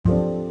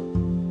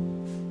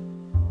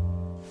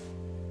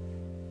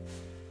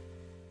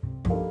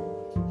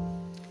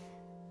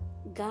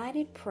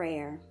Guided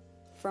Prayer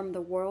from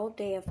the World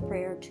Day of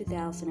Prayer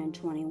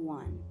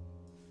 2021.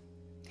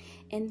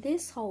 In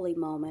this holy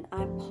moment,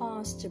 I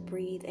pause to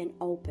breathe and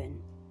open.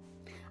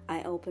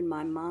 I open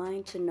my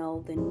mind to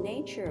know the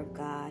nature of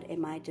God and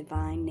my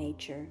divine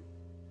nature.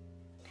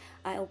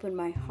 I open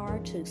my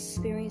heart to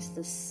experience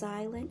the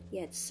silent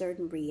yet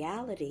certain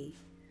reality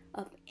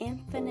of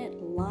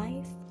infinite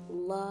life,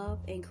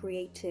 love, and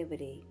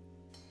creativity.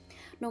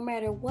 No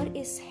matter what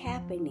is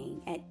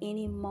happening at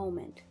any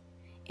moment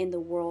in the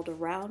world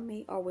around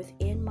me or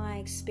within my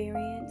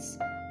experience,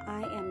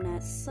 I am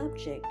not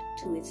subject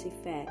to its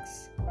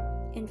effects.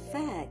 In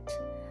fact,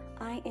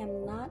 I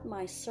am not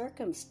my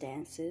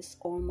circumstances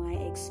or my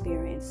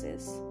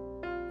experiences.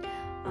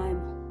 I'm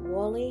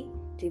wholly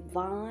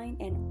divine,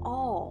 and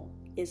all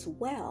is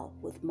well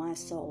with my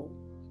soul.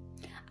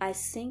 I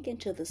sink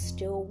into the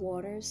still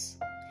waters,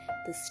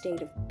 the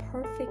state of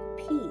perfect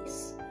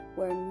peace,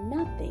 where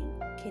nothing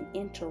can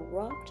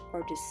interrupt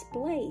or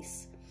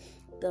displace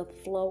the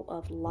flow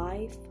of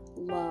life,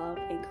 love,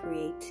 and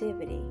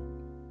creativity.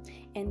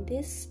 In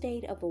this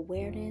state of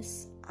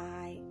awareness,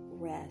 I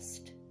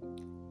rest.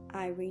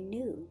 I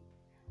renew.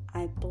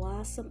 I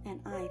blossom and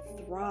I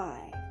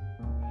thrive.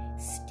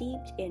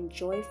 Steeped in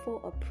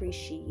joyful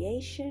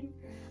appreciation,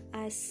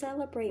 I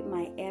celebrate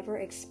my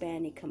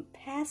ever-expanding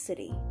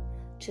capacity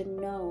to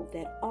know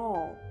that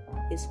all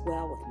is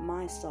well with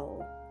my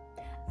soul.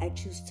 I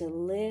choose to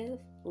live,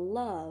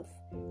 love,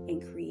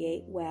 and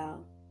create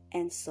well,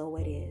 and so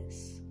it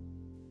is.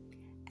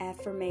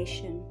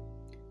 Affirmation: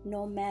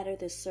 no matter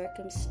the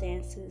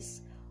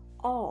circumstances,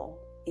 all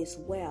is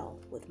well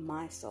with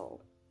my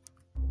soul.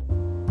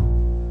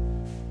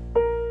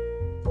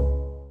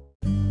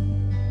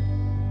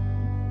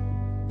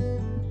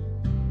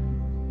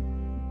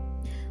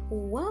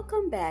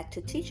 Welcome back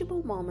to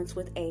Teachable Moments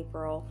with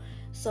April.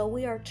 So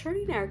we are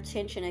turning our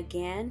attention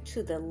again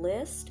to the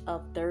list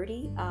of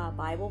 30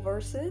 Bible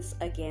verses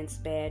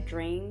against bad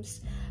dreams.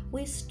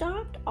 We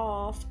stopped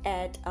off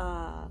at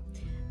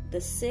the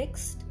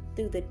 6th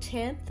through the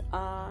 10th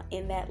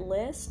in that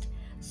list.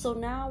 So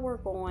now we're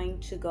going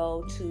to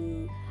go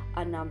to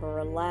number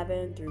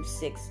 11 through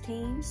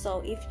 16.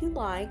 So if you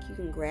like, you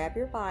can grab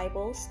your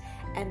Bibles,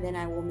 and then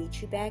I will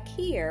meet you back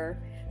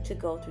here to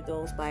go through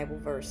those Bible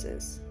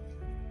verses.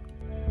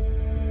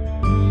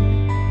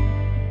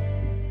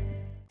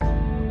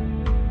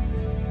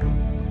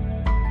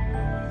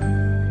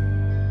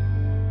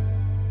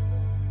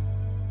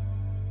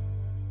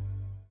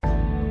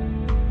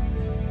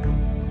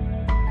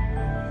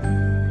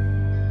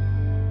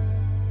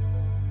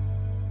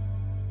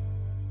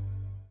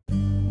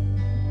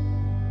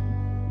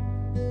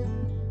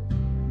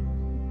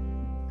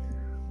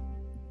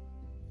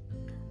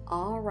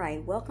 All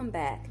right, welcome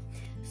back.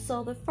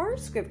 So the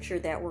first scripture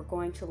that we're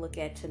going to look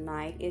at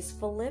tonight is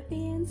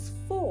Philippians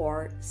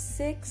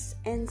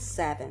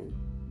 4:6-7.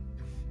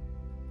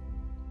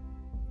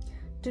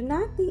 Do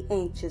not be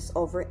anxious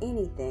over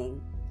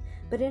anything,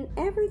 but in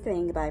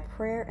everything by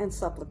prayer and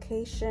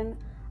supplication,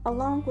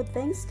 along with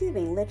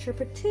thanksgiving, let your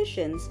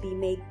petitions be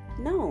made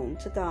known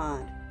to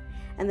God.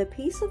 And the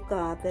peace of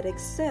God that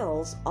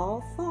excels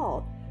all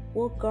thought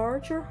will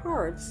guard your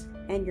hearts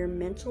and your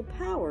mental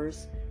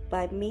powers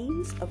by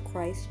means of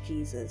Christ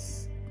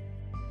Jesus.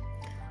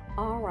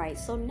 All right,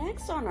 so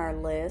next on our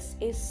list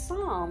is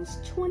Psalms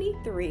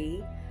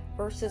 23,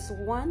 verses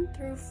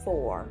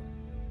 1-4.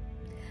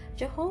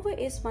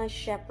 Jehovah is my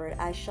shepherd,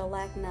 I shall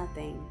lack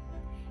nothing.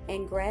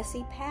 In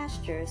grassy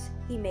pastures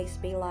he makes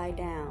me lie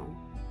down.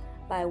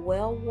 By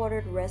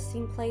well-watered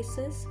resting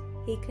places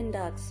he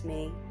conducts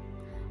me.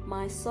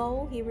 My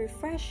soul he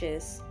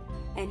refreshes,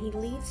 and he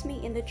leads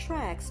me in the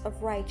tracks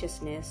of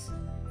righteousness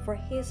for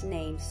his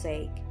name's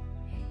sake.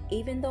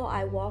 Even though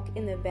I walk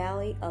in the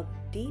valley of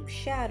deep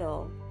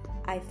shadow,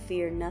 I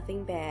fear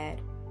nothing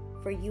bad,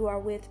 for you are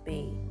with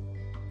me.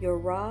 Your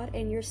rod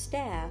and your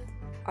staff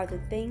are the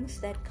things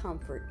that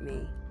comfort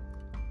me.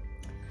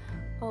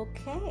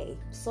 Okay,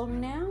 so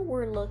now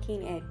we're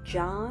looking at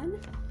John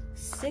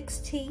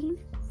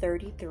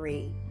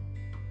 16:33.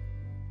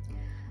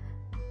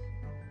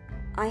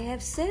 I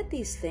have said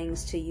these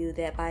things to you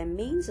that by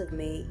means of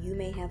me you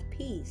may have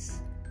peace.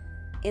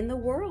 In the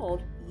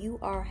world you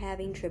are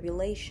having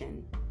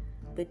tribulation,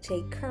 but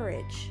take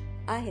courage,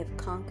 I have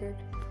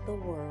conquered the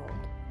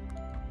world.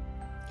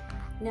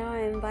 Now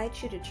I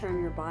invite you to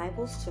turn your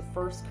Bibles to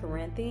 1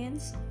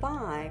 Corinthians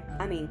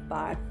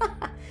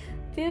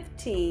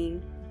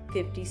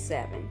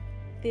 15:57.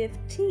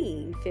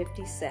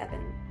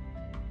 15:57.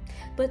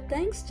 But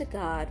thanks to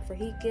God, for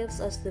he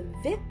gives us the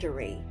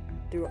victory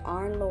through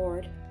our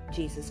Lord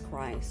Jesus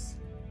Christ.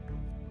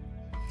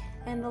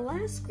 And the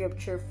last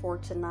scripture for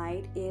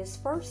tonight is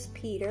 1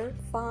 Peter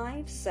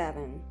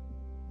 5:7.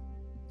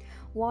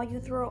 While you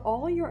throw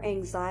all your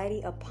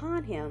anxiety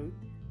upon him,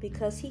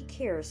 because he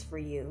cares for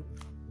you.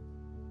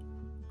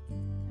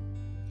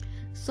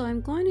 So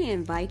I'm going to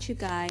invite you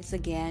guys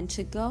again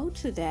to go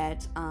to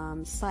that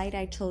site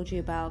I told you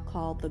about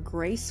called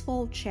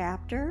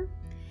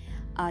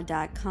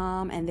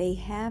thegracefulchapter.com, and they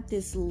have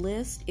this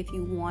list if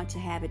you want to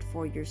have it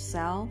for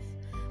yourself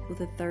with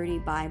the 30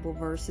 Bible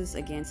verses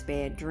against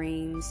bad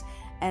dreams,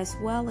 as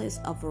well as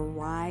a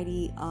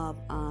variety of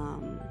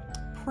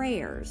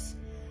prayers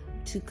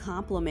to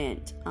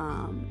complement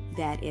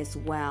that as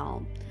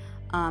well.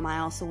 I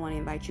also want to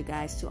invite you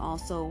guys to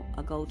also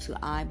go to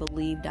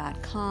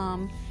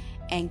ibelieve.com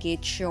and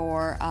get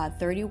your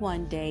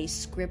 31-day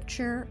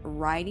scripture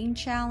writing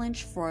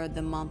challenge for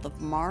the month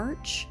of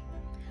March.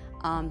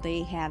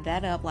 They have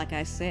that up, like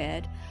I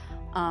said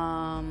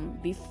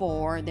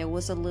before. There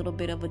was a little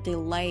bit of a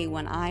delay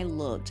when I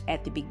looked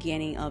at the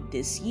beginning of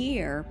this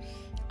year,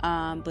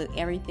 but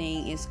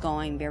everything is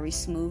going very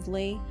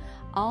smoothly.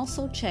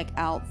 Also check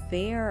out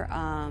their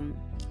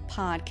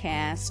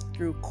podcast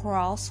through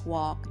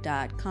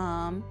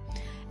crosswalk.com,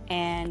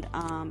 and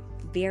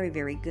very,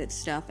 very good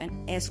stuff,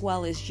 and as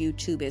well as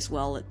YouTube as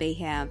well. They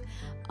have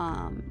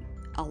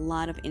a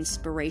lot of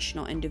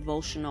inspirational and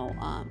devotional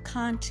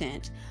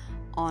content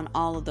on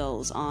all of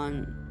those,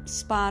 on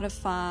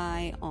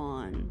Spotify,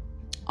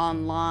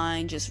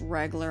 online, just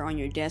regular on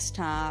your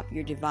desktop,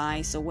 your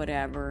device, or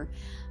whatever.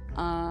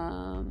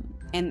 And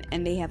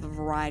they have a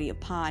variety of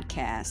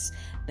podcasts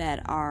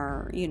that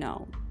are,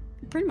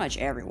 pretty much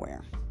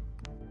everywhere.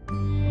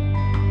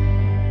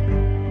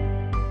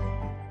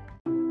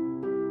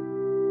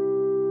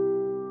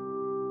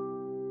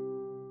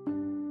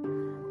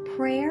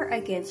 Prayer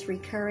against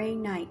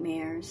recurring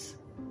nightmares.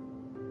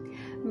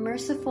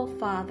 Merciful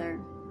Father,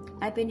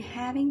 I've been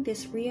having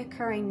this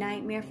reoccurring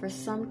nightmare for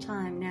some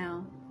time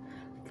now.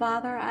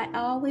 Father, I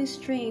always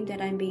dream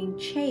that I'm being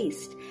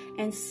chased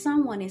and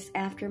someone is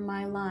after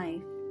my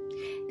life.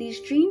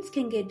 These dreams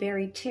can get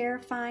very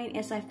terrifying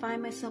as I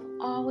find myself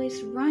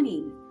always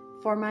running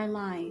for my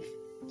life.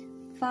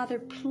 Father,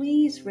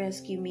 please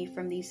rescue me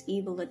from these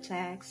evil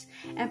attacks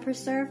and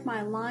preserve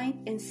my life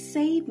and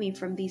save me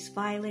from these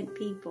violent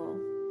people.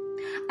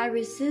 I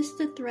resist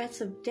the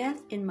threats of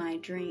death in my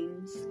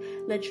dreams.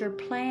 Let your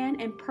plan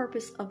and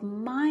purpose of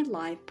my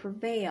life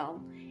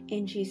prevail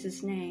in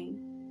Jesus'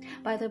 name.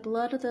 By the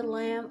blood of the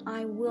Lamb,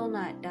 I will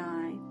not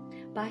die.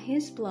 By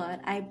his blood,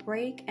 I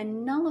break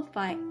and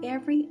nullify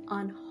every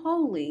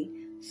unholy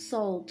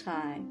soul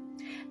tie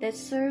that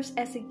serves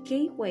as a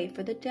gateway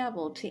for the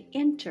devil to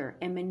enter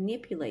and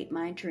manipulate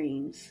my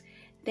dreams.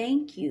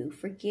 Thank you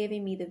for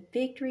giving me the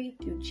victory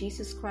through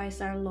Jesus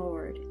Christ our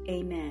Lord.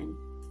 Amen.